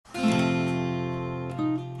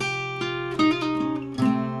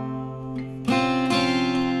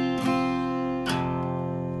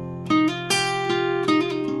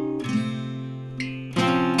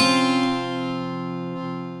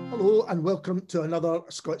welcome to another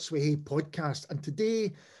Scots Way podcast. And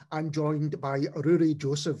today I'm joined by Ruairí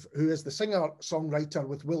Joseph, who is the singer-songwriter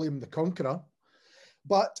with William the Conqueror,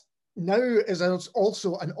 but now is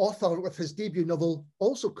also an author with his debut novel,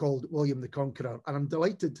 also called William the Conqueror. And I'm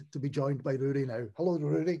delighted to be joined by Ruairí now. Hello,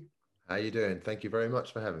 Ruairí. How are you doing? Thank you very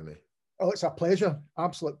much for having me. Oh, it's a pleasure,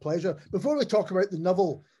 absolute pleasure. Before we talk about the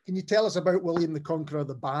novel, can you tell us about William the Conqueror,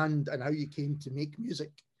 the band, and how you came to make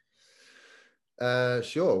music?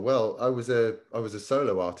 Sure. Well, I was a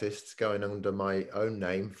solo artist going under my own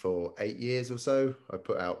name for 8 years or so. I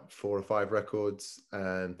put out 4 or 5 records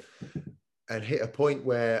and hit a point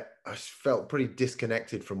where I felt pretty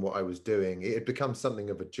disconnected from what I was doing. It had become something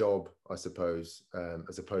of a job, I suppose,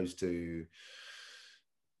 as opposed to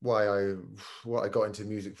what I got into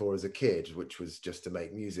music for as a kid, which was just to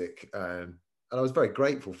make music. And I was very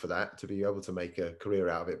grateful for that, to be able to make a career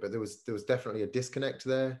out of it. But there was definitely a disconnect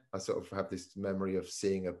there. I sort of have this memory of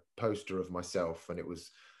seeing a poster of myself, and it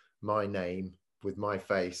was my name with my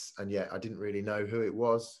face, and yet I didn't really know who it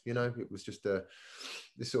was. You know, it was just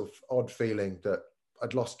this sort of odd feeling that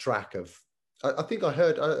I'd lost track of. I think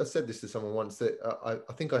I said this to someone once, that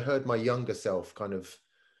I think I heard my younger self kind of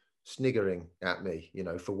sniggering at me, you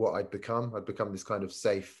know, for what I'd become. I'd become this kind of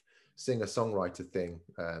safe singer-songwriter thing,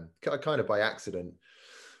 kind of by accident,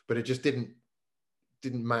 but it just didn't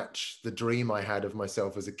match the dream I had of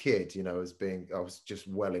myself as a kid, you know, I was just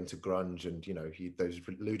well into grunge, and, you know, those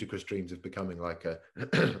ludicrous dreams of becoming like a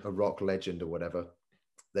a rock legend or whatever,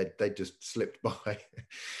 they just slipped by.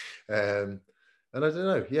 And I don't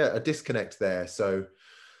know, a disconnect there. So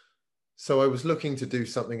I was looking to do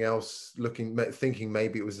something else, thinking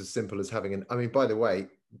maybe it was as simple as having I mean, by the way,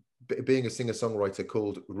 being a singer-songwriter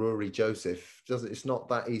called Ruairí Joseph, it's not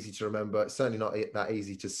that easy to remember. It's certainly not that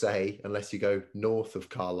easy to say unless you go north of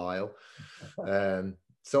Carlisle.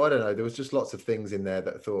 So I don't know. There was just lots of things in there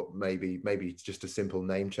that I thought maybe just a simple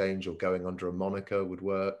name change or going under a moniker would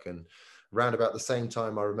work. And around about the same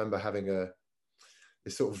time, I remember having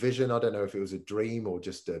this sort of vision. I don't know if it was a dream or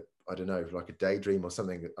just like a daydream or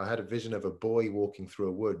something. I had a vision of a boy walking through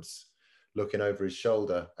a woods, looking over his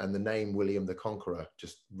shoulder, and the name William the Conqueror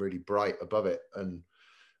just really bright above it. And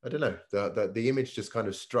I don't know, the image just kind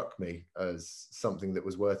of struck me as something that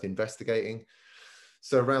was worth investigating.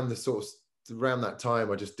 So around that time,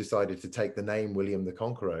 I just decided to take the name William the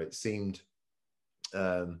Conqueror. It seemed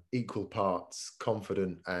equal parts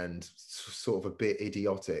confident and sort of a bit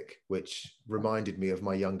idiotic, which reminded me of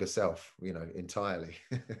my younger self, you know, entirely.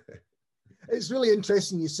 It's really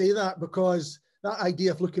interesting you say that, because that idea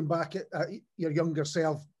of looking back at your younger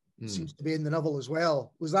self seems to be in the novel as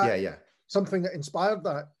well. Was that something that inspired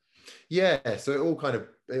that? Yeah, so it all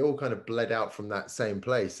kind of bled out from that same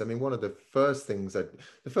place. I mean, one of the first things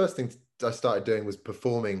I started doing was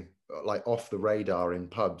performing like off the radar in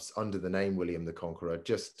pubs under the name William the Conqueror,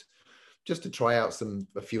 just to try out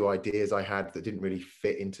a few ideas I had that didn't really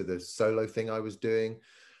fit into the solo thing I was doing.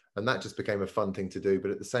 And that just became a fun thing to do. But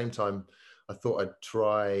at the same time, I thought I'd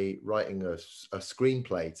try writing a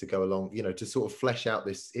screenplay to go along, you know, to sort of flesh out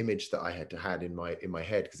this image that I had in my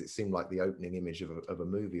head, because it seemed like the opening image of a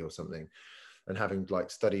movie or something. And having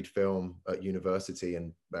like studied film at university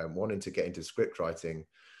and wanting to get into script writing,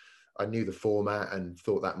 I knew the format and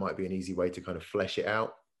thought that might be an easy way to kind of flesh it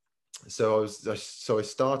out. So I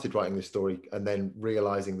started writing this story, and then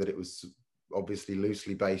realizing that it was obviously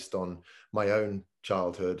loosely based on my own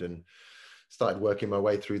childhood, and started working my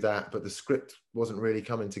way through that. But the script wasn't really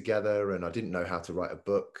coming together, and I didn't know how to write a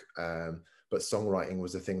book. But songwriting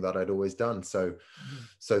was a thing that I'd always done. So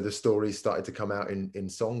the stories started to come out in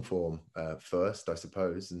song form first, I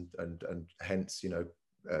suppose, and hence, you know,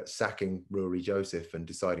 sacking Ruairí Joseph and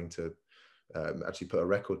deciding to actually put a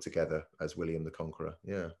record together as William the Conqueror.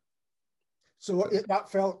 Yeah. So it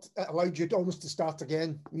allowed you almost to start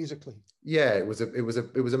again musically. Yeah, it was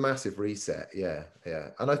a massive reset. Yeah.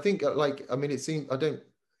 And I think I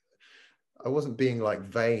wasn't being like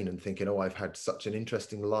vain and thinking, oh, I've had such an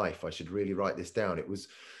interesting life, I should really write this down. It was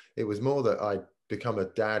more that I'd become a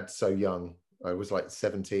dad so young. I was like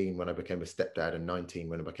 17 when I became a stepdad and 19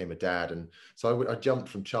 when I became a dad. And so I jumped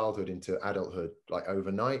from childhood into adulthood like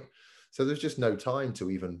overnight. So there's just no time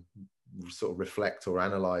to even sort of reflect or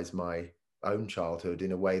analyze my own childhood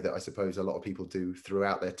in a way that I suppose a lot of people do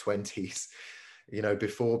throughout their 20s, you know,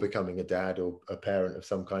 before becoming a dad or a parent of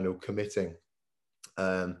some kind, or committing.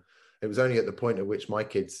 It was only at the point at which my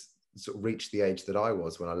kids sort of reached the age that I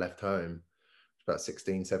was when I left home, about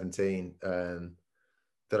 16, 17,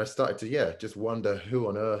 that I started to, just wonder who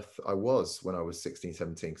on earth I was when I was 16,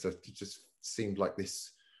 17, because it just seemed like this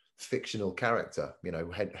fictional character, you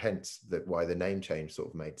know, hence that why the name change sort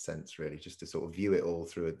of made sense, really, just to sort of view it all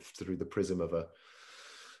through the prism of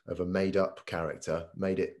a made up character,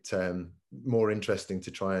 made it more interesting to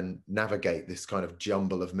try and navigate this kind of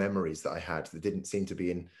jumble of memories that I had that didn't seem to be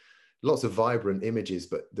in lots of vibrant images,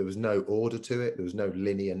 but there was no order to it. There was no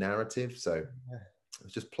linear narrative. So it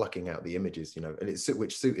was just plucking out the images, you know, and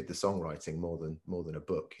which suited the songwriting more than a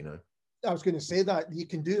book, you know. I was going to say that you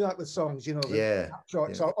can do that with songs, you know,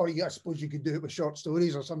 shorts, or I suppose you could do it with short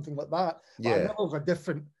stories or something like that. But a novel's a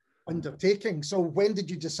different undertaking. So when did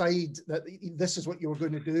you decide that this is what you were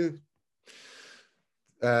going to do?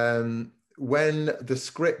 When the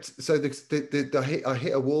script, so I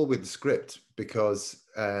hit a wall with the script because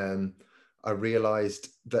I realized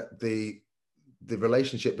that the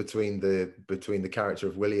relationship between the character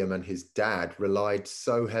of William and his dad relied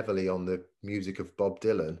so heavily on the music of Bob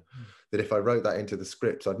Dylan that if I wrote that into the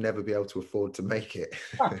script, I'd never be able to afford to make it.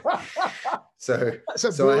 so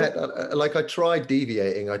I tried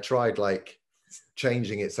deviating. I tried like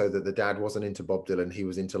changing it so that the dad wasn't into Bob Dylan. He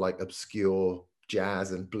was into like obscure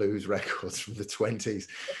jazz and blues records from the 20s,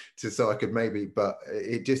 so I could maybe, but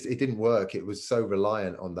it didn't work. It was so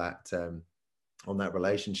reliant on that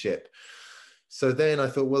relationship. So then I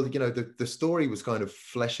thought, well, you know, the story was kind of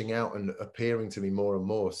fleshing out and appearing to me more and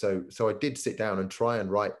more. So I did sit down and try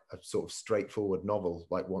and write a sort of straightforward novel,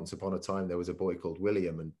 like Once Upon a Time There Was a Boy Called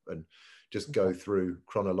William, and just go through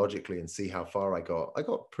chronologically and see how far I got. I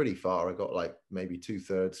got pretty far. I got like maybe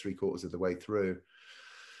 2/3, 3/4 of the way through.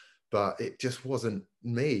 But it just wasn't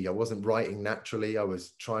me. I wasn't writing naturally. I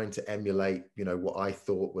was trying to emulate, you know, what I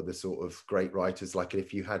thought were the sort of great writers. Like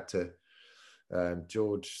if you had to,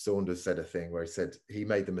 George Saunders said a thing where he said he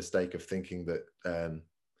made the mistake of thinking that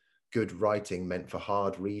good writing meant for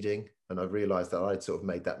hard reading. And I realized that I'd sort of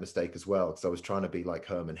made that mistake as well, because I was trying to be like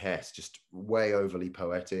Herman Hesse, just way overly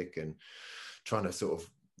poetic and trying to sort of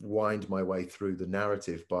wind my way through the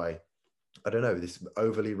narrative by, I don't know, this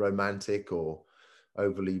overly romantic or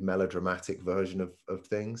overly melodramatic version of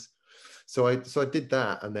things. So I did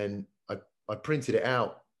that, and then I printed it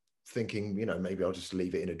out thinking, you know, maybe I'll just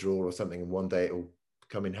leave it in a drawer or something and one day it'll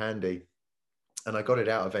come in handy. And I got it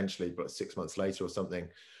out eventually, but 6 months later or something,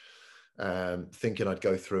 thinking I'd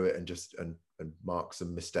go through it and just and mark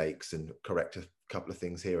some mistakes and correct a couple of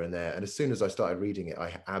things here and there. And as soon as I started reading it,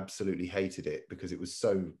 I absolutely hated it because it was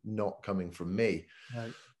so not coming from me.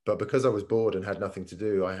 Right. But because I was bored and had nothing to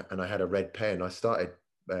do, I had a red pen, I started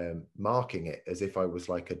marking it as if I was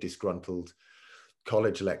like a disgruntled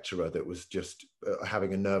college lecturer that was just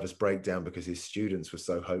having a nervous breakdown because his students were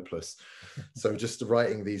so hopeless. So just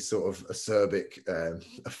writing these sort of acerbic,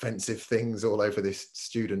 offensive things all over this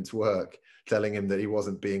student's work, telling him that he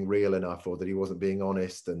wasn't being real enough or that he wasn't being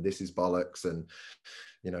honest, and this is bollocks, and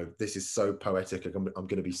you know, this is so poetic, I'm going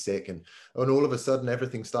to be sick. And all of a sudden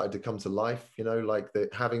everything started to come to life, you know, like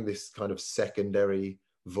having this kind of secondary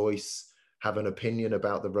voice have an opinion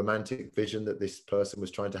about the romantic vision that this person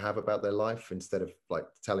was trying to have about their life, instead of like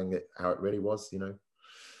telling it how it really was, you know.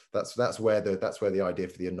 That's where the idea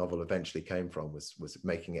for the novel eventually came from, was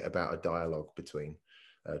making it about a dialogue between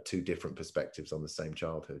two different perspectives on the same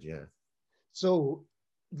childhood. Yeah. So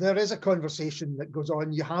there is a conversation that goes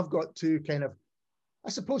on. You have got two kind of, I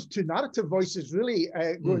suppose, two narrative voices really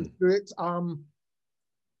going through it.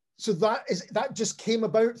 So that just came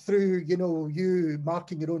about through, you know, you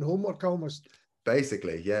marking your own homework almost.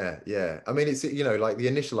 Basically, yeah. I mean, it's, you know, like the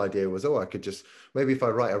initial idea was, I could just, maybe if I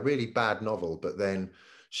write a really bad novel, but then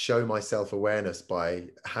show my self-awareness by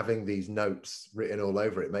having these notes written all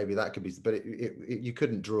over it, maybe that could be, but you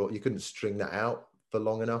couldn't string that out for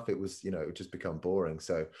long enough. It was, you know, it would just become boring.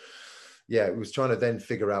 So yeah, it was trying to then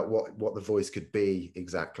figure out what the voice could be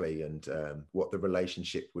exactly, and what the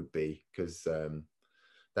relationship would be, because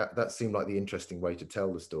that seemed like the interesting way to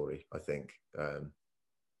tell the story, I think.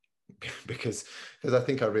 Because I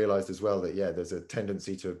think I realized as well that, yeah, there's a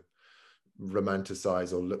tendency to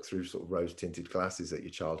romanticize or look through sort of rose-tinted glasses at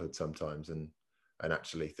your childhood sometimes, and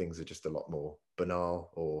actually things are just a lot more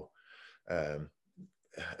banal or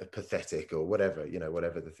pathetic or whatever, you know,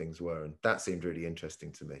 whatever the things were. And that seemed really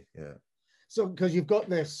interesting to me. Yeah. So because you've got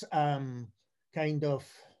this kind of,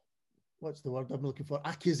 what's the word I'm looking for,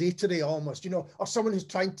 accusatory almost, you know, or someone who's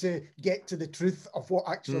trying to get to the truth of what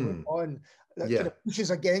actually went on, that kind of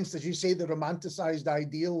pushes against, as you say, the romanticized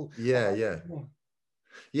ideal. Yeah,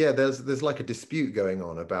 there's like a dispute going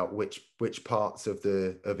on about which parts of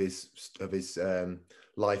his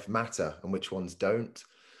life matter and which ones don't.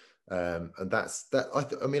 And that's that.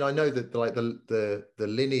 I mean, I know that like the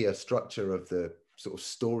linear structure of the sort of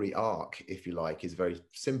story arc, if you like, is very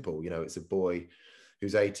simple. You know, it's a boy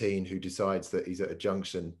who's 18, who decides that he's at a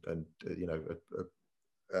junction and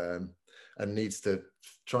and needs to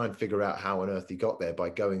try and figure out how on earth he got there by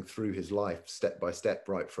going through his life step by step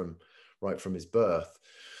right from his birth.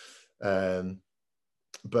 But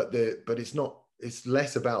it's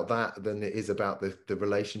less about that than it is about the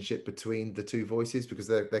relationship between the two voices, because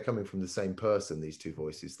they're coming from the same person, these two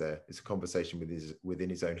voices. It's a conversation within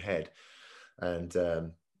his own head. And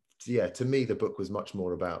yeah, to me the book was much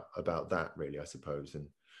more about that, really, I suppose, and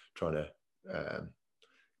trying to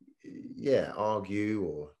argue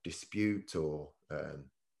or dispute or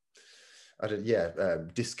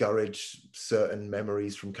discourage certain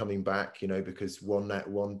memories from coming back, because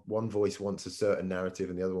one voice wants a certain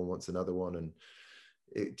narrative and the other one wants another one, and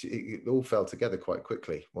it all fell together quite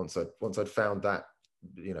quickly once I'd found that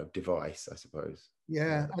device, I suppose.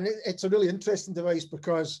 Yeah, and it's a really interesting device,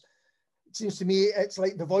 because it seems to me it's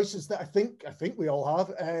like the voices that I think we all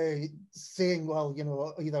have, saying, well,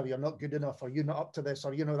 either you're not good enough, or you're not up to this,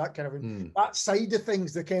 or that kind of that side of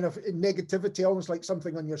things, the kind of negativity, almost like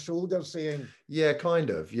something on your shoulder saying. Yeah, kind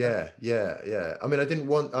of. Yeah. I mean,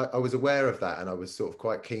 I was aware of that, and I was sort of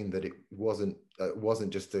quite keen that it wasn't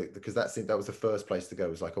just because that was the first place to go.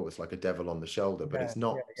 It was like, oh, it's like a devil on the shoulder, but it's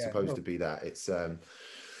not supposed to be that. It's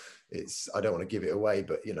I don't want to give it away,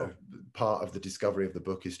 but part of the discovery of the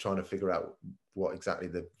book is trying to figure out what exactly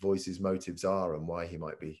the voice's motives are and why he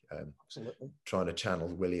might be trying to channel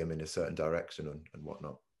William in a certain direction and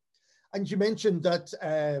whatnot. And you mentioned that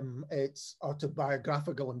it's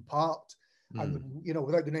autobiographical in part, and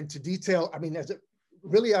without going into detail, I mean, is it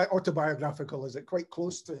really autobiographical? Is it quite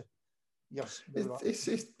close to? Yes,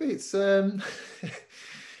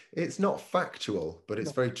 it's not factual, but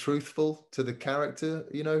it's very truthful to the character,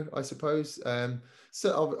 I suppose.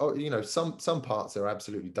 So, some parts are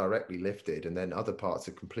absolutely directly lifted, and then other parts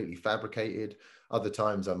are completely fabricated. Other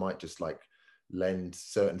times I might just like lend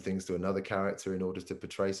certain things to another character in order to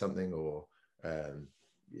portray something, or,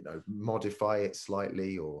 modify it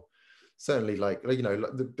slightly, or certainly like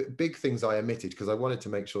the big things I omitted because I wanted to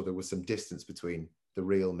make sure there was some distance between the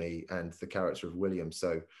real me and the character of William.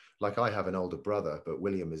 So like I have an older brother, but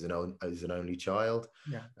William is an only child.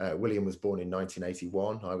 William was born in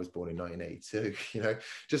 1981. I was born in 1982,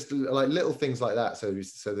 just like little things like that. So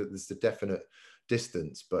that there's a definite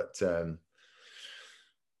distance, but yeah,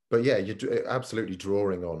 you're absolutely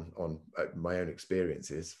drawing on my own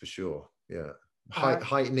experiences for sure. Yeah.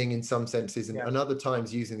 Heightening in some senses, and other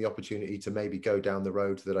times using the opportunity to maybe go down the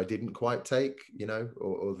road that I didn't quite take,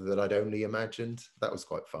 or that I'd only imagined. That was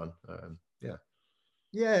quite fun. I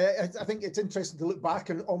think it's interesting to look back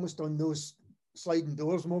and almost on those sliding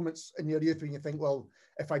doors moments in your youth when you think, well,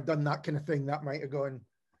 if I'd done that kind of thing, that might have gone.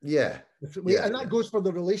 And that goes for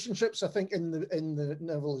the relationships, I think, in the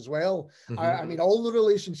novel as well. I mean, all the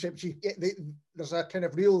relationships, there's a kind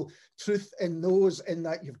of real truth in those, in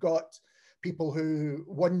that you've got people who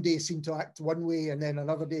one day seem to act one way and then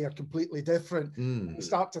another day are completely different. You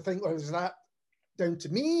start to think, well, is that down to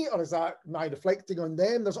me, or is that my reflecting on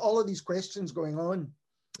them? There's all of these questions going on.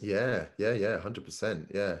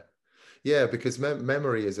 100%. Yeah, because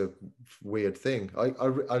memory is a weird thing.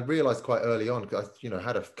 I realized quite early on, because I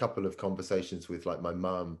had a couple of conversations with like my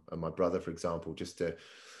mum and my brother, for example, just to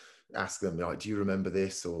ask them, like, do you remember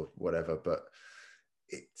this or whatever? But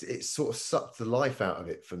it sort of sucked the life out of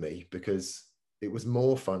it for me, because it was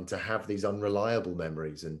more fun to have these unreliable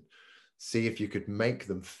memories and see if you could make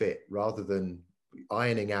them fit, rather than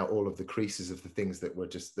ironing out all of the creases of the things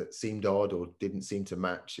that seemed odd or didn't seem to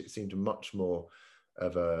match. It seemed much more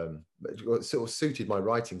of it sort of suited my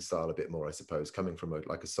writing style a bit more, I suppose, coming from a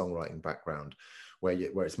songwriting background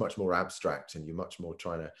where it's much more abstract, and you're much more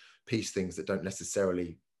trying to piece things that don't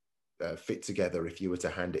necessarily fit together if you were to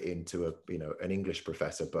hand it into an English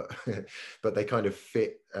professor, but but they kind of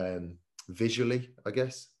fit visually, I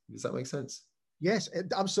guess. Does that make sense? Yes,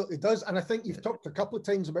 it absolutely does. And I think you've talked a couple of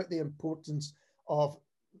times about the importance of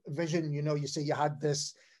vision. You say you had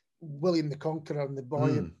this William the Conqueror and the boy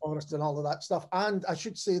in the forest and all of that stuff. And I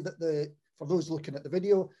should say that for those looking at the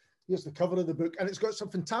video, here's the cover of the book, and it's got some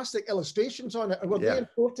fantastic illustrations on it, and were they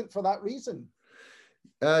important for that reason?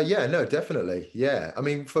 No, definitely. Yeah. I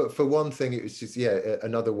mean, for one thing, it was just,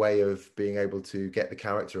 another way of being able to get the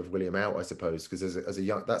character of William out, I suppose, because as a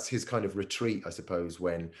young, that's his kind of retreat, I suppose,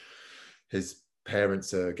 when his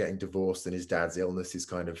parents are getting divorced and his dad's illness is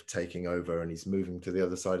kind of taking over and he's moving to the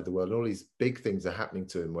other side of the world. And all these big things are happening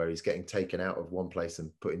to him where he's getting taken out of one place and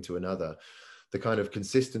put into another. The kind of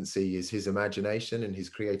consistency is his imagination and his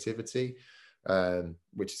creativity.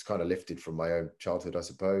 which is kind of lifted from my own childhood, I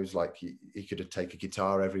suppose. Like he could take a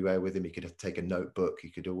guitar everywhere with him. He could take a notebook. He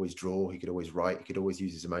could always draw. He could always write. He could always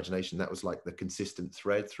use his imagination. That was like the consistent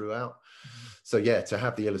thread throughout. So yeah, to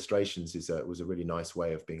have the illustrations was a really nice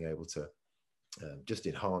way of being able to just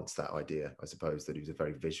enhance that idea, I suppose, that he was a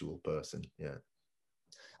very visual person. Yeah.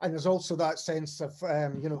 And there's also that sense of,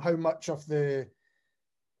 how much of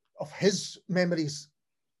his memories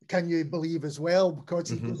can you believe as well, because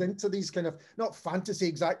he goes into these kind of, not fantasy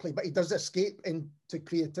exactly, but he does escape into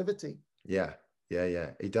creativity. Yeah,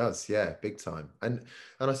 he does. Yeah, big time. And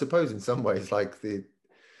I suppose in some ways, like a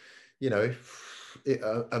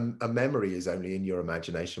memory is only in your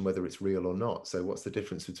imagination, whether it's real or not. So what's the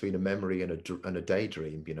difference between a memory and a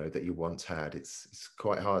daydream, that you once had? It's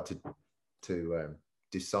quite hard to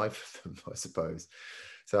decipher them, I suppose.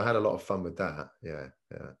 So I had a lot of fun with that. Yeah.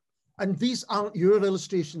 And these aren't your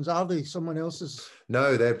illustrations, are they? Someone else's?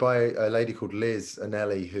 No, they're by a lady called Liz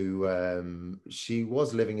Anelli, who she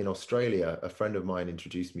was living in Australia. A friend of mine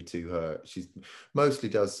introduced me to her. She mostly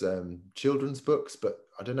does children's books, but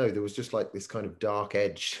I don't know, there was just like this kind of dark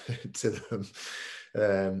edge to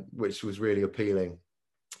them, which was really appealing.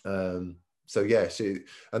 So yeah,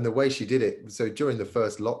 and the way she did it. So during the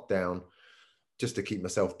first lockdown, just to keep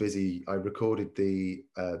myself busy, I recorded the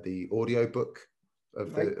audio book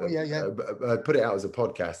of I put it out as a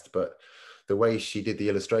podcast, but the way she did the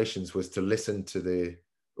illustrations was to listen to the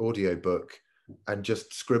audio book and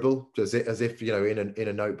just scribble as if in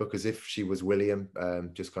a notebook, as if she was William,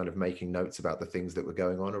 just kind of making notes about the things that were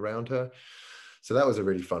going on around her. So that was a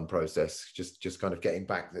really fun process, just kind of getting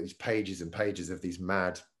back these pages and pages of these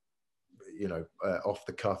mad off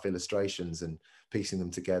the cuff illustrations and piecing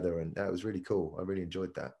them together, and that was really cool. I really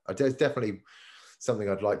enjoyed that. There's definitely something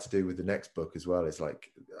I'd like to do with the next book as well. Is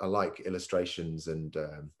like, I like illustrations, and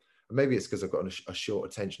maybe it's because I've got a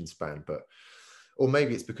short attention span, or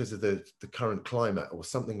maybe it's because of the current climate or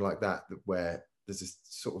something like that, where there's this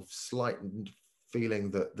sort of slight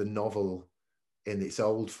feeling that the novel in its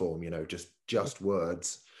old form, just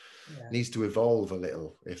words, needs to evolve a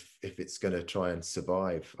little if it's going to try and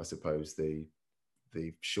survive, I suppose, the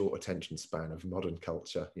short attention span of modern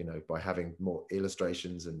culture, by having more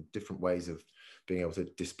illustrations and different ways of being able to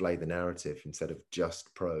display the narrative instead of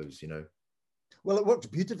just prose. Well, it works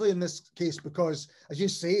beautifully in this case because, as you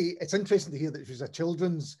say, it's interesting to hear that she's a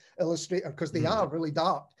children's illustrator, because they are really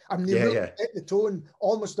dark. I mean, they really hit the tone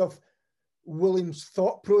almost of William's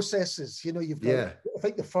thought processes. You've got, I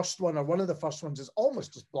think the first one, or one of the first ones, is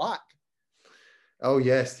almost just black. Oh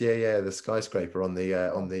yes, the skyscraper on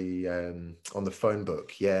the phone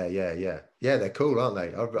book. Yeah, they're cool, aren't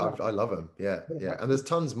they? I love them. Yeah. And there's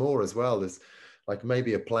tons more as well. There's like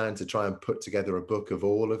maybe a plan to try and put together a book of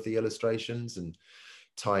all of the illustrations and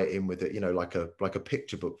tie it in with it. Like a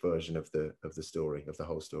picture book version of the story, of the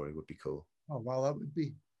whole story, would be cool. Oh well, that would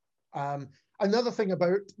be. Another thing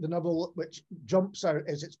about the novel which jumps out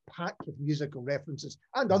is it's packed with musical references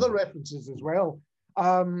and other references as well.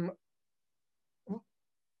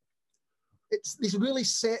 It's really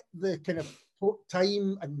set the kind of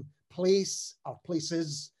time and place, or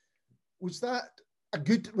places. Was that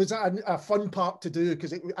a fun part to do?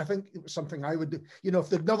 Because I think it was something I would do.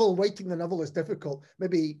 If writing the novel is difficult,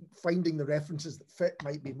 maybe finding the references that fit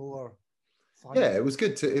might be more fun. Yeah, it was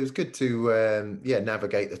good to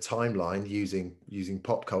navigate the timeline using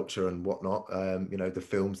pop culture and whatnot. The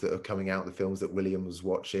films that are coming out, the films that William was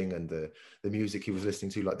watching, and the music he was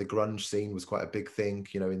listening to. Like the grunge scene was quite a big thing,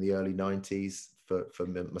 in the early 90s for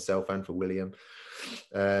myself and for William.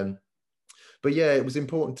 But yeah, it was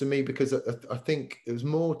important to me because I think it was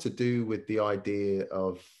more to do with the idea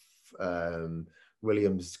of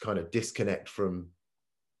William's kind of disconnect from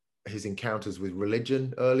his encounters with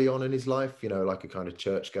religion early on in his life, like a kind of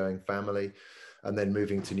church-going family, and then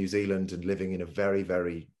moving to New Zealand and living in a very,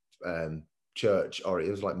 very church, or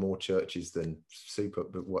it was like more churches than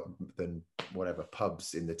whatever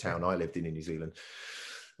pubs in the town I lived in New Zealand.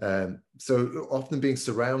 So often being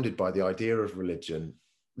surrounded by the idea of religion,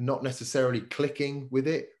 not necessarily clicking with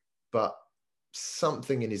it, but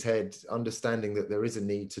something in his head, understanding that there is a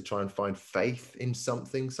need to try and find faith in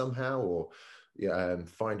something somehow, or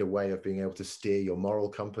find a way of being able to steer your moral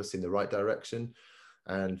compass in the right direction.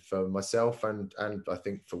 And for myself, and I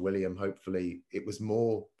think for William, hopefully, it was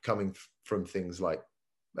more coming from things like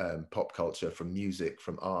pop culture, from music,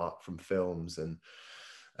 from art, from films, and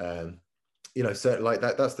certainly like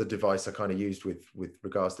that. That's the device I kind of used with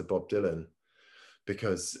regards to Bob Dylan,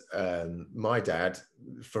 because my dad,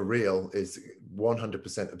 for real, is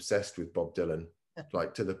 100% obsessed with Bob Dylan,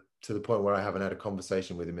 like to the point where I haven't had a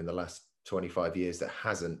conversation with him in the last 25 years that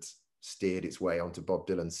hasn't steered its way onto Bob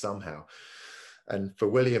Dylan somehow. And for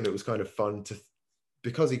William, it was kind of fun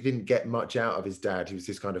because he didn't get much out of his dad. He was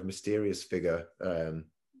this kind of mysterious figure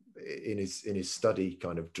in his study,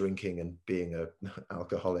 kind of drinking and being a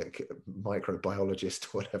alcoholic microbiologist,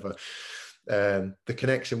 whatever. The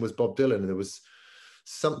connection was Bob Dylan, and there was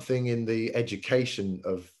something in the education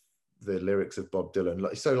of the lyrics of Bob Dylan.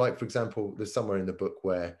 Like for example, there's somewhere in the book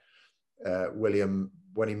where William,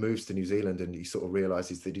 when he moves to New Zealand and he sort of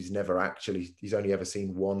realizes that he's only ever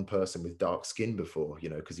seen one person with dark skin before, you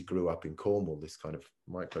know, because he grew up in Cornwall, this kind of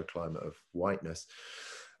microclimate of whiteness,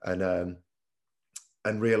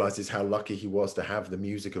 and realizes how lucky he was to have the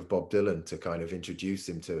music of Bob Dylan to kind of introduce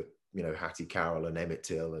him to, you know, Hattie Carroll and Emmett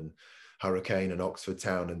Till and Hurricane and Oxford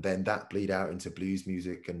Town, and then that bleed out into blues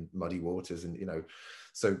music and Muddy Waters, and, you know,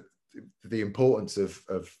 so the importance of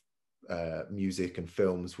music and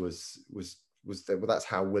films was well, that's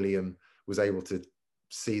how William was able to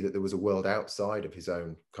see that there was a world outside of his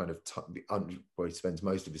own kind of where he spends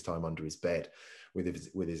most of his time under his bed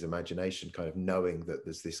with his imagination, kind of knowing that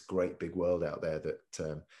there's this great big world out there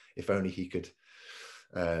that if only he could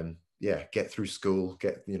get through school,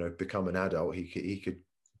 become an adult, he could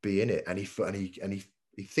be in it, and he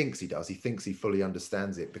thinks he does. He thinks he fully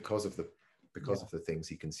understands it because of the things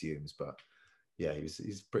he consumes. But yeah,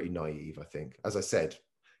 he's pretty naive, I think. As I said,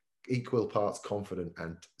 equal parts confident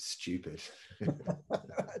and stupid.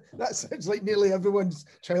 That sounds like nearly everyone's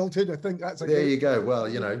childhood. I think that's there you go. Well,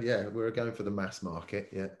 you know, yeah, we're going for the mass market.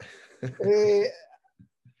 Yeah.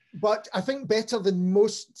 But I think better than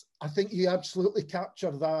most, I think you absolutely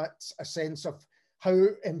capture that, a sense of how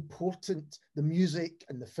important the music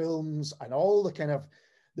and the films and all the kind of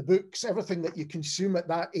the books, everything that you consume at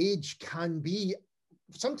that age can be,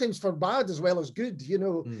 sometimes for bad as well as good. You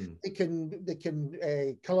know, they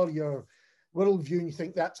can color your worldview and you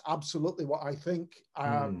think that's absolutely what I think.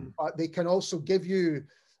 But they can also give you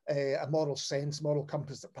a moral sense, moral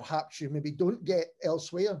compass that perhaps you maybe don't get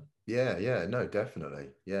elsewhere. Yeah, no, definitely.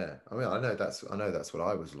 Yeah, I mean, I know that's what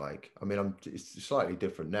I was like. I mean, it's slightly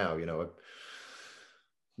different now. You know, I've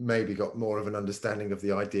maybe got more of an understanding of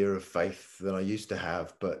the idea of faith than I used to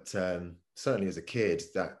have, but certainly as a kid,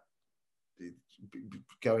 that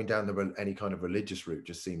going down any kind of religious route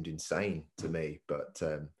just seemed insane to me. But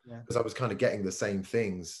because I was kind of getting the same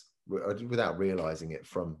things without realizing it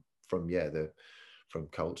from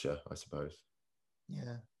culture, I suppose.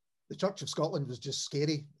 Yeah, the Church of Scotland was just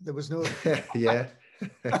scary. There was no yeah.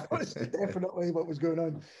 That was definitely what was going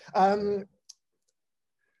on.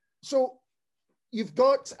 So you've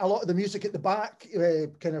got a lot of the music at the back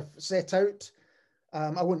kind of set out.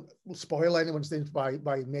 I won't spoil anyone's names by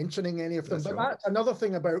mentioning any of them, but that's another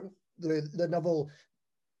thing about the novel,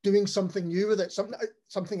 doing something new with it,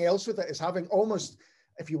 something else with it, is having almost,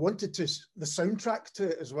 if you wanted to, the soundtrack to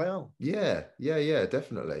it as well. Yeah,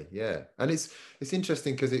 definitely. Yeah, and it's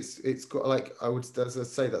interesting because it's got, like, as I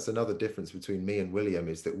say, that's another difference between me and William,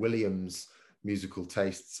 is that William's musical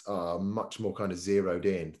tastes are much more kind of zeroed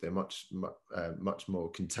in. They're much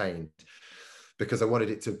more contained, because I wanted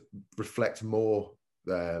it to reflect more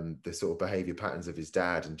the sort of behavior patterns of his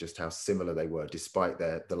dad and just how similar they were, despite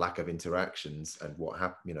the lack of interactions and what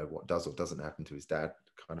does or doesn't happen to his dad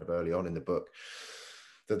kind of early on in the book.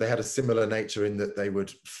 That they had a similar nature in that they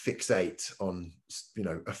would fixate on, you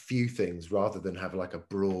know, a few things rather than have like a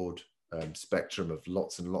broad spectrum of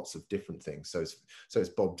lots and lots of different things. So it's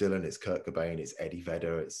Bob Dylan, it's Kurt Cobain, it's Eddie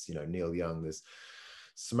Vedder, it's, you know, Neil Young. There's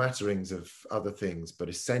smatterings of other things, but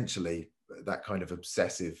essentially that kind of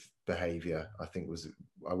obsessive behavior, I think,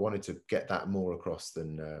 I wanted to get that more across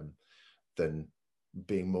than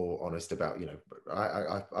being more honest about, you know,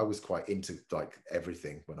 I was quite into like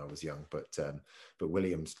everything when I was young, but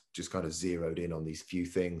Williams just kind of zeroed in on these few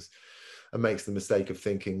things and makes the mistake of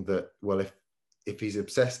thinking that, well, if he's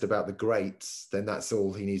obsessed about the greats, then that's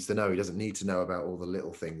all he needs to know. He doesn't need to know about all the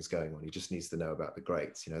little things going on. He just needs to know about the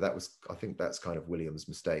greats. You know, I think that's kind of Williams'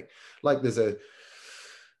 mistake. Like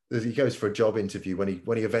he goes for a job interview when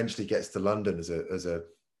he eventually gets to London as a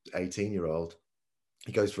 18-year-old.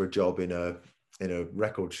 He goes for a job in a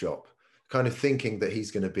record shop, kind of thinking that he's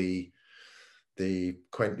going to be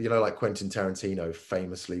like Quentin Tarantino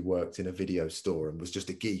famously worked in a video store and was just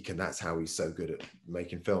a geek, and that's how he's so good at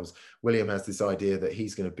making films. William has this idea that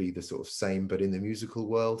he's going to be the sort of same, but in the musical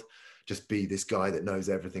world, just be this guy that knows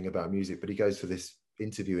everything about music. But he goes for this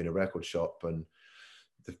interview in a record shop, and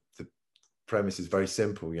the premise is very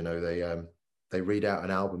simple. You know, they read out an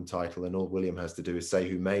album title, and all William has to do is say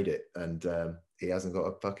who made it, and he hasn't got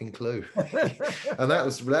a fucking clue. And that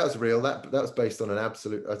was real. That was based on an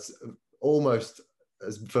absolute, almost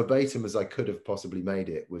as verbatim as I could have possibly made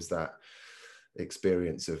it, was that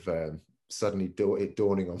experience of suddenly it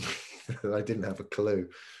dawning on me that I didn't have a clue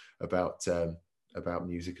about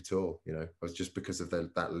music at all. You know, it was just because of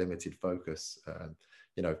that limited focus.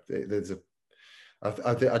 You know,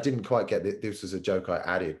 I didn't quite get it. This was a joke I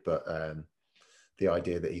added, but the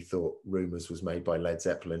idea that he thought Rumours was made by Led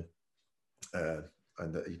Zeppelin,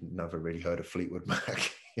 and that he'd never really heard of Fleetwood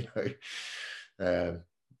Mac. You know,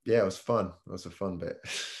 yeah, it was fun. It was a fun bit.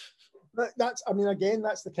 But that's, I mean, again,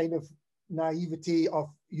 that's the kind of naivety of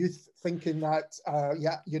youth thinking that,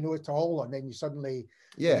 yeah, you know it all, and then you suddenly,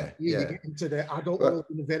 you get into the adult world,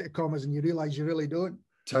 in inverted commas, and you realise you really don't.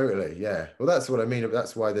 Totally, yeah. Well, that's what I mean.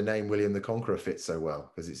 That's why the name William the Conqueror fits so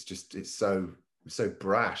well, because it's so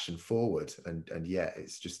brash and forward, and yet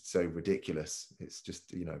it's just so ridiculous. It's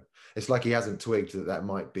just, you know, it's like he hasn't twigged that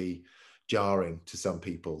might be jarring to some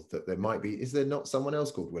people, that there might be, is there not someone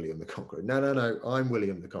else called William the Conqueror? No, I'm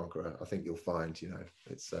William the Conqueror. I think you'll find, you know,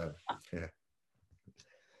 it's yeah.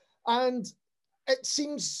 And it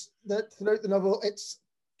seems that throughout the novel, it's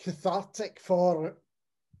cathartic for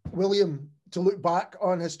William to look back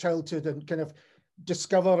on his childhood and kind of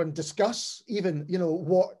discover and discuss even, you know,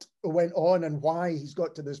 what went on and why he's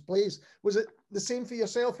got to this place. Was it the same for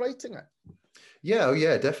yourself writing it? Yeah, oh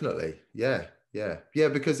yeah, definitely. Yeah,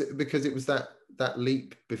 because it was that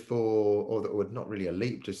leap before, or not really a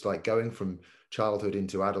leap, just like going from childhood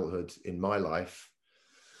into adulthood in my life,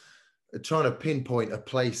 trying to pinpoint a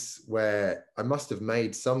place where I must have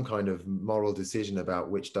made some kind of moral decision about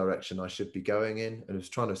which direction I should be going in, and I was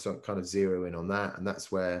trying to kind of zero in on that. And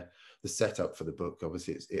that's where the setup for the book,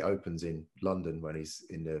 obviously it opens in London when he's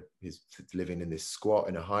he's living in this squat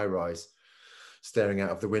in a high rise, staring out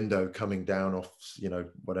of the window, coming down off, you know,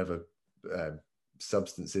 whatever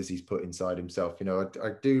substances he's put inside himself. You know, I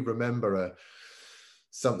do remember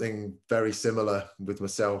something very similar with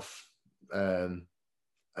myself.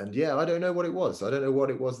 And yeah, I don't know what it was. I don't know what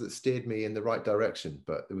it was that steered me in the right direction,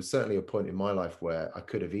 but there was certainly a point in my life where I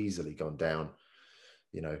could have easily gone down,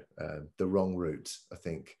 you know, the wrong route. I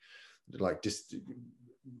think, like, just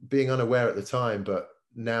being unaware at the time, but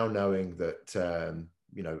now knowing that,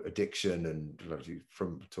 you know, addiction, and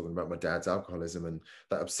from talking about my dad's alcoholism and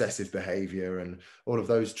that obsessive behavior and all of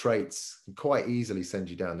those traits can quite easily send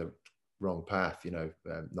you down the wrong path, you know,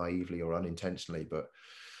 naively or unintentionally. But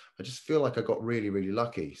I just feel like I got really, really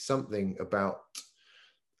lucky. Something about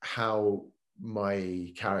how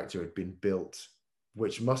my character had been built,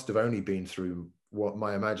 which must have only been through what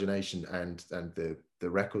my imagination and the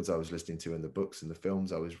records I was listening to and the books and the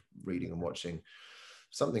films I was reading and watching.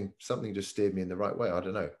 Something just steered me in the right way. I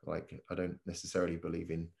don't know. Like, I don't necessarily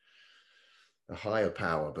believe in a higher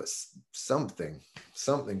power, but something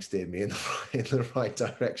steered me in the right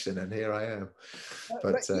direction, and here I am.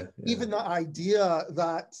 But even that idea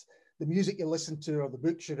that the music you listen to, or the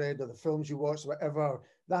books you read, or the films you watched, whatever,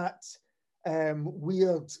 that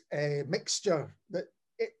weird mixture, that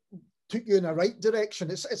it took you in a right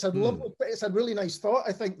direction. It's a lovely, it's a really nice thought.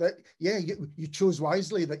 I think that, yeah, you chose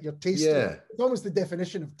wisely, that your taste, it's almost the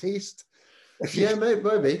definition of taste. Yeah,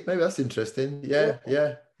 maybe that's interesting. Yeah.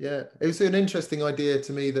 It was an interesting idea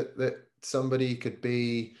to me that somebody could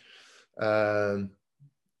be, you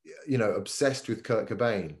know, obsessed with Kurt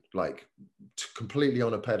Cobain, like completely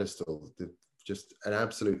on a pedestal, just an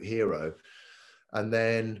absolute hero, and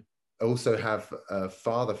then also have a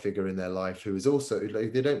father figure in their life who is also,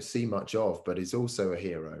 like, they don't see much of, but is also a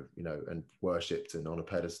hero, you know, and worshipped and on a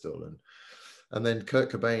pedestal, and then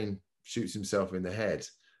Kurt Cobain shoots himself in the head,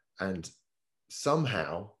 and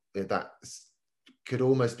somehow that could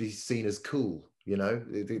almost be seen as cool, you know,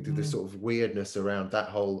 the sort of weirdness around that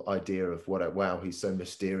whole idea of wow, he's so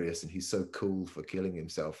mysterious and he's so cool for killing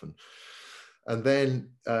himself, and then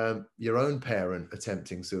your own parent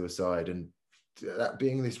attempting suicide, and that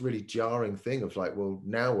being this really jarring thing of like, well,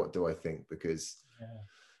 now what do I think? Because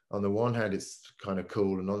on the one hand it's kind of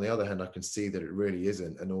cool, and on the other hand I can see that it really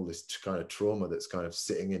isn't, and all this kind of trauma that's kind of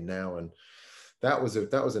sitting in now. And that was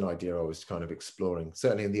an idea I was kind of exploring,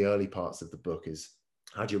 certainly in the early parts of the book, is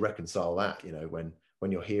how do you reconcile that, you know,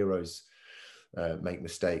 when your heroes make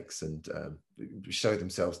mistakes and show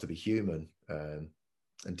themselves to be human, and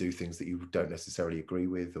do things that you don't necessarily agree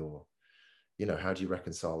with, or, you know, how do you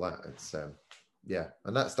reconcile that? It's yeah,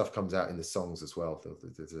 and that stuff comes out in the songs as well.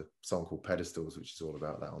 There's a song called Pedestals, which is all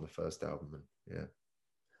about that on the first album. And yeah,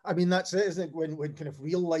 I mean, that's it, isn't it? When kind of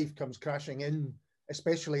real life comes crashing in,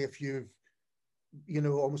 especially if you've, you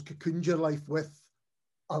know, almost cocooned your life with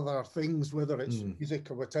other things, whether it's music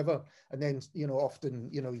or whatever, and then, you know, often,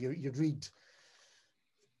 you know, you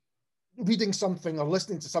reading something or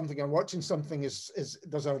listening to something or watching something is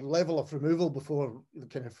there's a level of removal before the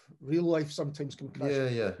kind of real life sometimes can crash.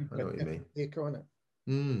 Yeah, I know what you mean. Take on it.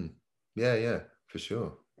 Yeah, for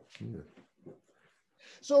sure. Yeah.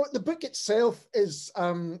 So the book itself is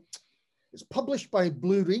it's published by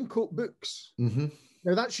Blue Raincoat Books. Mm-hmm.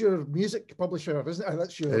 Now that's your music publisher, isn't it?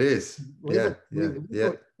 That's your It is. label.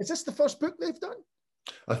 Yeah. Is this the first book they've done?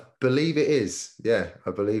 I believe it is. Yeah,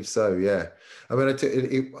 I believe so. Yeah. I mean,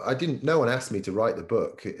 I didn't, no one asked me to write the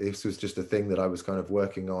book. This was just a thing that I was kind of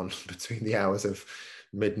working on between the hours of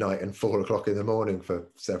midnight and 4 o'clock in the morning for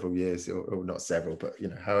several years, or not several, but, you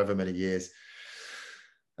know, however many years.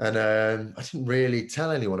 And I didn't really tell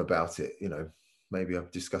anyone about it. You know, maybe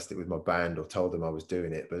I've discussed it with my band or told them I was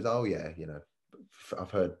doing it, but oh yeah, you know,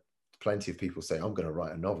 I've heard plenty of people say I'm going to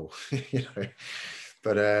write a novel, you know,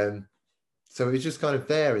 but so it was just kind of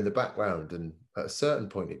there in the background, and at a certain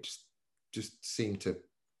point it just seemed to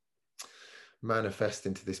manifest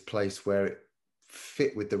into this place where it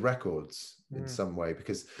fit with the records in some way,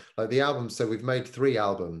 because like the albums, so we've made 3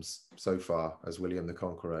 albums so far as William the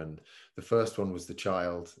Conqueror, and the first one was the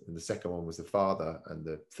child, and the second one was the father, and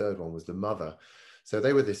the third one was the mother. So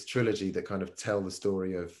they were this trilogy that kind of tell the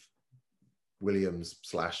story of William's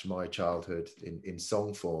 / my childhood in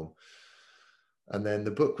song form. And then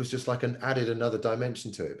the book was just like added another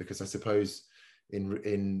dimension to it, because I suppose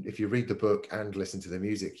in if you read the book and listen to the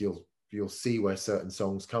music, you'll see where certain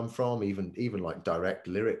songs come from, even like direct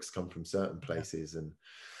lyrics come from certain places. And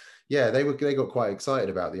yeah, they got quite excited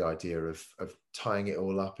about the idea of tying it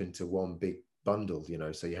all up into one big bundle, you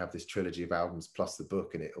know, so you have this trilogy of albums plus the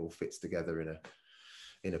book, and it all fits together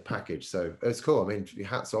in a package. So it's cool. I mean,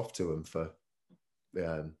 hats off to them for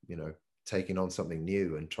you know, taking on something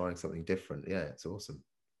new and trying something different. Yeah, it's awesome.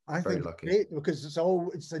 I think it's great, because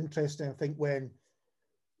it's interesting, I think, when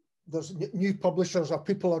there's new publishers or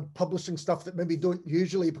people are publishing stuff that maybe don't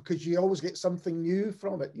usually, because you always get something new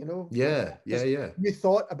from it, you know. Yeah. You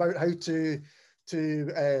thought about how to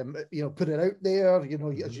you know, put it out there, you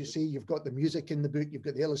know. As you say, you've got the music in the book, you've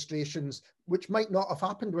got the illustrations, which might not have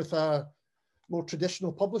happened with a more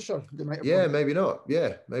traditional publisher. They might have maybe not.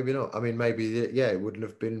 I mean, maybe it wouldn't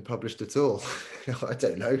have been published at all. I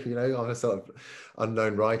don't know, you know, I'm a sort of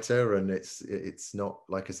unknown writer, and it's not,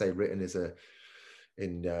 like I say, written as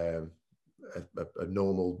in a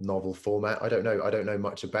normal novel format. I don't know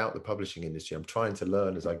much about the publishing industry. I'm trying to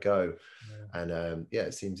learn as I go. And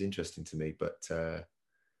it seems interesting to me. But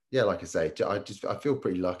like I say, I feel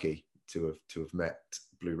pretty lucky to have met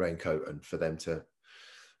Blue Raincoat, and for them to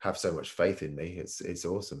have so much faith in me. It's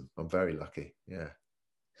awesome. I'm very lucky. Yeah.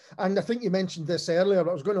 And I think you mentioned this earlier.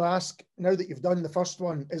 I was going to ask, now that you've done the first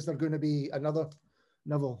one, is there going to be another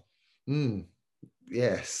novel?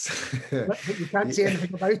 Yes. You can't say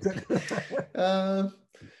anything about it.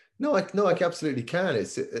 No, I absolutely can.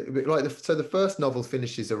 It's like so the first novel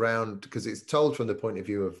finishes around, because it's told from the point of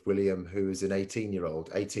view of William, who is an 18-year-old,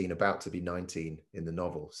 18 about to be 19 in the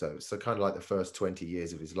novel. So kind of like the first 20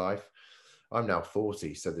 years of his life. I'm now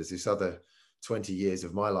 40, so there's this other 20 years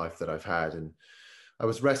of my life that I've had, and I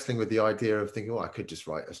was wrestling with the idea of thinking, I could just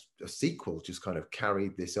write a sequel, just kind of carry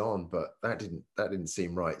this on, but that didn't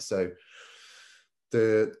seem right. So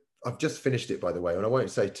I've just finished it, by the way, and I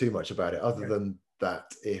won't say too much about it, other than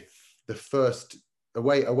that if the first a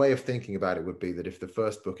way of thinking about it would be that if the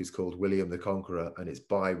first book is called William the Conqueror and it's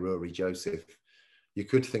by Rory Joseph, you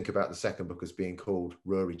could think about the second book as being called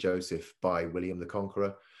Rory Joseph by William the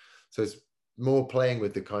Conqueror. So it's more playing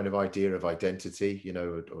with the kind of idea of identity, you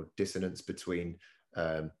know, or dissonance between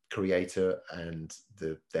creator and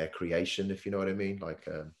their creation, if you know what I mean, like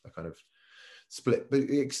a kind of split, but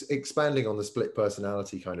expanding on the split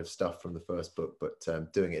personality kind of stuff from the first book, but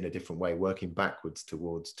doing it in a different way, working backwards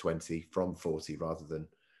towards 20 from 40 rather than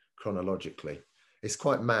chronologically. It's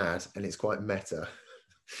quite mad and it's quite meta.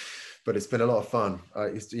 But it's been a lot of fun. I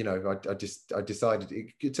decided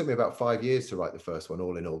it took me about 5 years to write the first one,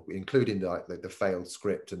 all in all, including the failed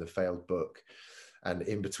script and the failed book, and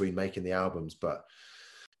in between making the albums. But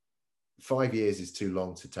 5 years is too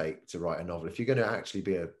long to take to write a novel. If you're going to actually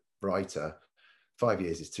be a writer, 5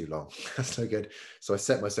 years is too long. That's no good. So I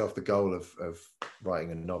set myself the goal of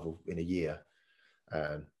writing a novel in a year,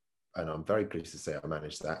 and I'm very pleased to say I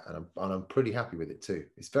managed that, and I'm pretty happy with it too.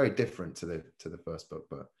 It's very different to the first book,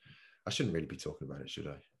 but I shouldn't really be talking about it, should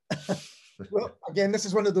I? Well, again, this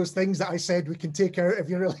is one of those things that I said we can take out if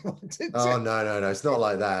you really wanted to. Oh, no. It's not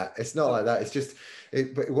like that. It's not like that. It's just,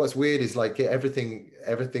 but what's weird is like everything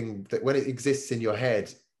that when it exists in your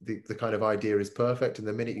head, the kind of idea is perfect. And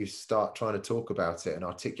the minute you start trying to talk about it and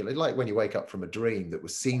articulate, like when you wake up from a dream that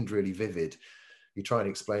seemed really vivid, you try and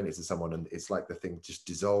explain it to someone and it's like the thing just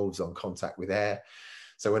dissolves on contact with air.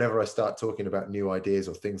 So whenever I start talking about new ideas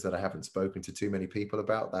or things that I haven't spoken to too many people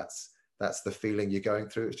about, that's the feeling you're going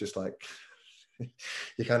through. It's just like,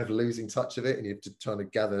 you're kind of losing touch of it, and you're just trying to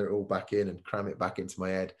gather it all back in and cram it back into my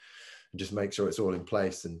head and just make sure it's all in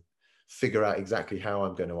place and figure out exactly how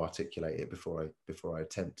I'm going to articulate it before I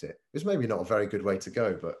attempt it. It's maybe not a very good way to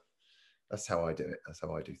go, but that's how I do it. That's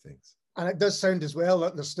how I do things. And it does sound as well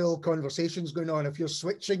that there's still conversations going on if you're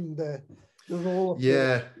switching the role of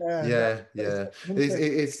yeah.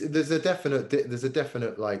 It's there's a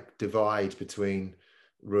definite like divide between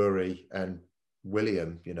Rory and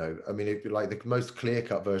William, you know. I mean, like the most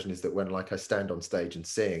clear-cut version is that when like I stand on stage and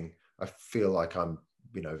sing, I feel like I'm,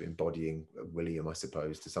 you know, embodying William, I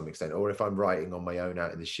suppose, to some extent. Or if I'm writing on my own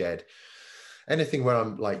out in the shed, anything where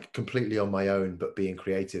I'm like completely on my own but being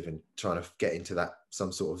creative and trying to get into that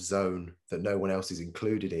some sort of zone that no one else is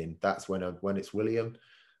included in, that's when it's William.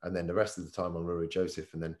 And then the rest of the time I'm Rory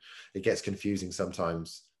Joseph. And then it gets confusing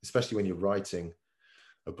sometimes, especially when you're writing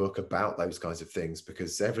a book about those kinds of things,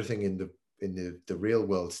 because everything in the real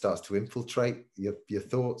world starts to infiltrate your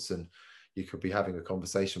thoughts, and you could be having a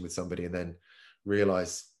conversation with somebody and then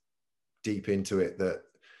realize deep into it that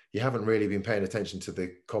you haven't really been paying attention to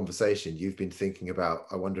the conversation. You've been thinking about,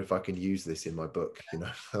 I wonder if I can use this in my book, you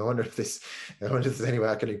know. I wonder if there's any way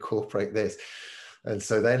I can incorporate this. And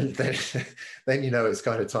so then you know, it's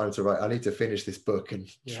kind of time to write. I need to finish this book and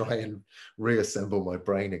try and reassemble my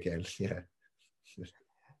brain again. Yeah.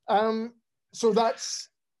 So that's,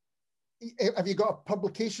 have you got a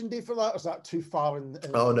publication date for that? Or is that too far in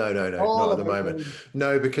Oh no, not at the moment.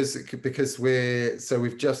 No, because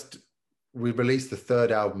we released the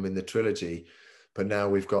third album in the trilogy, but now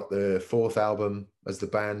we've got the fourth album as the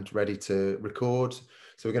band ready to record.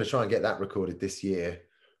 So we're going to try and get that recorded this year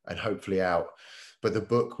and hopefully out. But the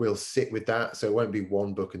book will sit with that. So it won't be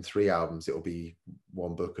one book and 3 albums. It'll be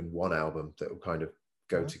one book and 1 album that will kind of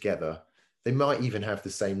go together. They might even have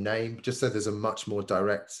the same name, just so there's a much more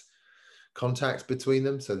direct contact between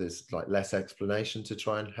them. So there's like less explanation to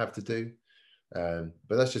try and have to do. But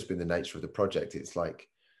that's just been the nature of the project. It's like,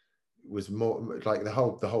 was more like the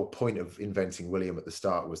whole point of inventing William at the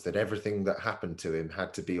start was that everything that happened to him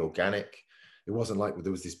had to be organic. It wasn't like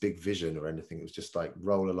there was this big vision or anything. It was just like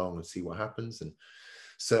roll along and see what happens, and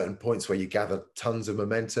certain points where you gather tons of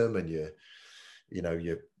momentum and you're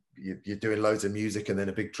doing loads of music and then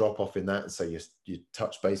a big drop off in that, and so you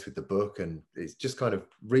touch base with the book, and it's just kind of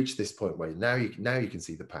reached this point where now you can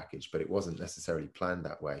see the package, but it wasn't necessarily planned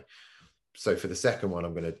that way. So for the second one,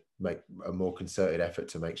 I'm going to make a more concerted effort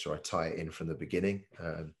to make sure I tie it in from the beginning.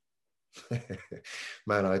 Man,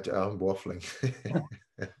 I'm waffling.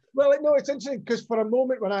 Well, no, it's interesting because for a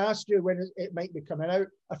moment when I asked you when it might be coming out,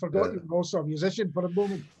 I forgot you were also a musician for a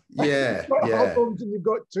moment. Yeah, albums and you've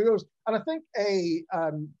got tours, and I think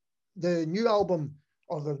the new album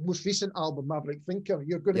or the most recent album, Maverick Thinker,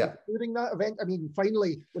 you're going to be touring that event. I mean,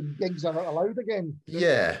 finally, when gigs are allowed again.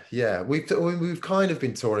 Yeah. We've kind of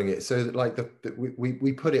been touring it. So like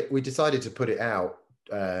we decided to put it out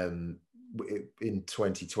in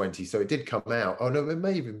 2020. So it did come out. Oh no, it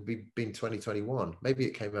may even been 2021. Maybe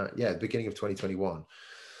it came out, the beginning of 2021.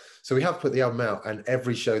 So we have put the album out, and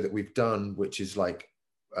every show that we've done, which is like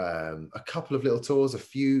a couple of little tours, a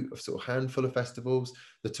sort of handful of festivals.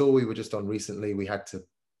 The tour we were just on recently, we had to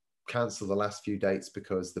cancel the last few dates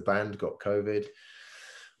because the band got COVID,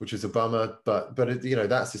 which was a bummer. But you know,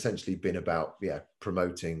 that's essentially been about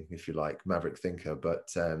promoting, if you like, Maverick Thinker. But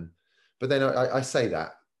then I say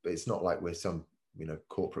that, but it's not like we're some, you know,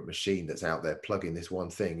 corporate machine that's out there plugging this one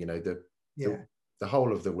thing. You know, the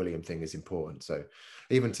whole of the William thing is important. So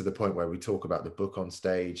even to the point where we talk about the book on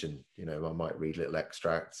stage, and, you know, I might read little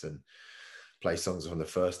extracts and play songs from the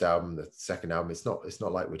first album, the second album. It's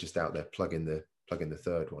not like we're just out there plugging the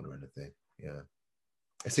third one or anything. Yeah.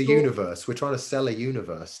 It's a universe. We're trying to sell a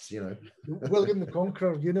universe, you know. William the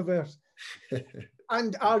Conqueror universe.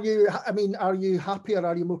 And are you happier?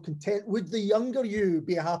 Are you more content? Would the younger you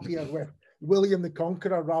be happier with William the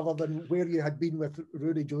Conqueror rather than where you had been with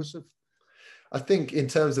Rory Joseph? I think in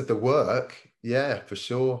terms of the work, yeah, for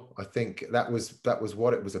sure. I think that was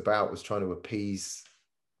what it was about, was trying to appease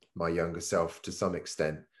my younger self to some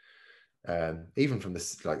extent. Even from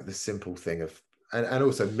the simple thing of, and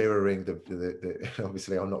also mirroring the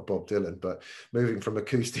obviously I'm not Bob Dylan, but moving from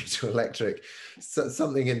acoustic to electric,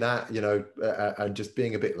 something in that, you know, and just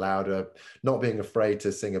being a bit louder, not being afraid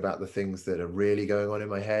to sing about the things that are really going on in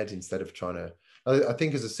my head, instead of trying to, I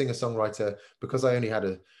think as a singer-songwriter, because I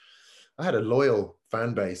had a loyal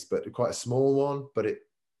fan base, but quite a small one, but it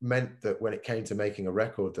meant that when it came to making a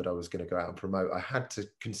record that I was going to go out and promote, I had to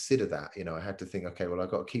consider that, you know. I had to think, okay, well, I've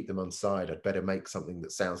got to keep them on side. I'd better make something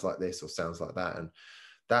that sounds like this or sounds like that. And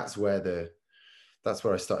that's where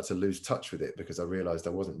I started to lose touch with it, because I realized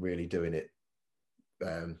I wasn't really doing it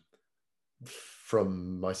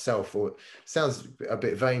from myself, or sounds a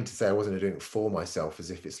bit vain to say I wasn't doing it for myself,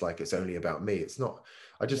 as if it's like it's only about me. It's not.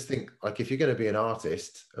 I just think, like, if you're going to be an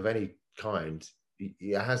artist of any kind,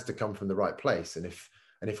 it has to come from the right place. And if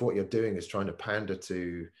what you're doing is trying to pander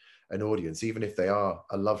to an audience, even if they are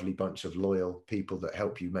a lovely bunch of loyal people that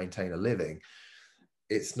help you maintain a living,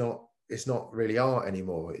 it's not really art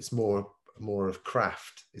anymore. It's more of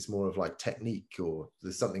craft. It's more of like technique, or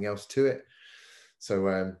there's something else to it.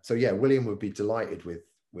 So yeah, William would be delighted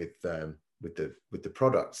with the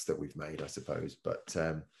products that we've made, I suppose. But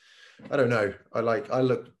I don't know. I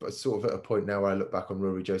look sort of at a point now where I look back on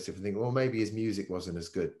Rory Joseph and think, well, maybe his music wasn't as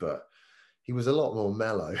good, but he was a lot more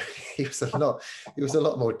mellow. he was a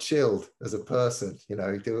lot more chilled as a person. You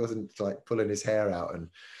know, he wasn't like pulling his hair out and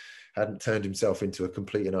hadn't turned himself into a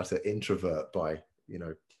complete and utter introvert by, you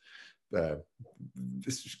know,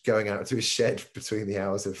 just going out to his shed between the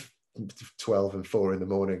hours of 12 and 4 in the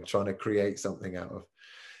morning trying to create something out of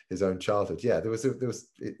his own childhood. Yeah,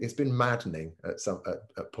 it's been maddening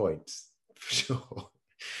at points, for sure.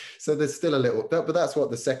 So there's still a little, but that's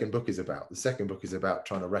what the second book is about. The second book is about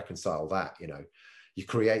trying to reconcile that. You know, you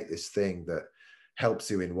create this thing that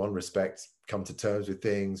helps you in one respect come to terms with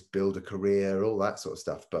things, build a career, all that sort of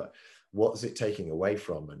stuff, but what's it taking away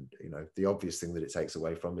from? And, you know, the obvious thing that it takes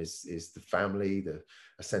away from is the family,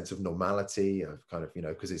 a sense of normality, of kind of, you know,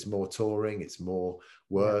 because it's more touring, it's more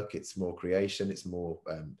work, it's more creation, it's more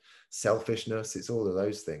selfishness, it's all of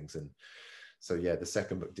those things. And so, yeah, the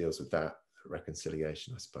second book deals with that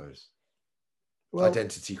reconciliation, I suppose. Well,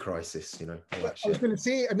 identity crisis, you know. All that shit. I was going to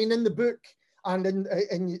say, I mean, in the book and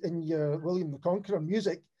in your William the Conqueror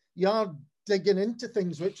music, you are digging into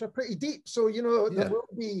things which are pretty deep. So, you know, there will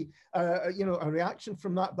be, you know, a reaction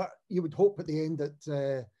from that, but you would hope at the end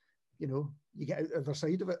that, you know, you get out the other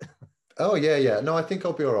side of it. Oh, yeah, yeah. No, I think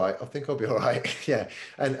I'll be all right. Yeah.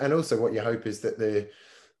 And also what you hope is that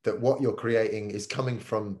that what you're creating is coming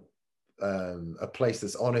from a place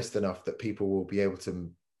that's honest enough that people will be able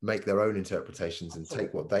to make their own interpretations and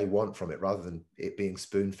take what they want from it, rather than it being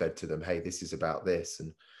spoon-fed to them. Hey, this is about this,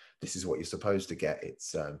 and this is what you're supposed to get. It's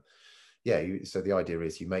so the idea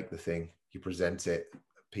is you make the thing, you present it,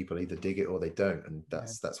 people either dig it or they don't, and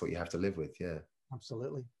that's what you have to live with. Yeah,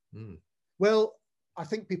 absolutely. Well, I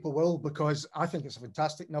think people will, because I think it's a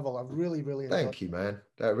fantastic novel. I've really enjoyed it. Thank you, man.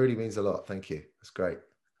 That really means a lot. Thank you. That's great.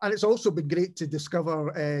 And it's also been great to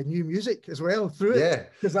discover new music as well through it.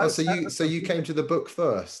 Yeah. So you came to the book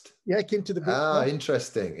first. Yeah, I came to the book. Ah, first.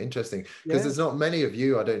 Interesting. Because there's not many of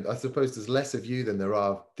you. I suppose there's less of you than there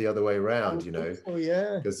are the other way around. You know. Oh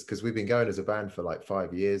yeah. Because we've been going as a band for like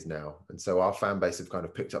 5 years now, and so our fan base have kind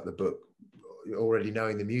of picked up the book, already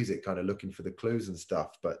knowing the music, kind of looking for the clues and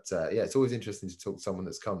stuff. But yeah, it's always interesting to talk to someone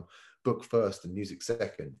that's come book first and music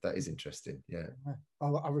second. That is interesting. Yeah.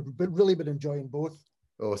 I've really been enjoying both.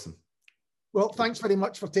 Awesome. Well, thanks very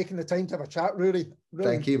much for taking the time to have a chat, Rory. Really.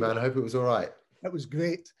 Thank you, man. I hope it was all right. It was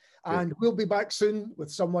great. And we'll be back soon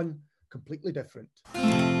with someone completely different.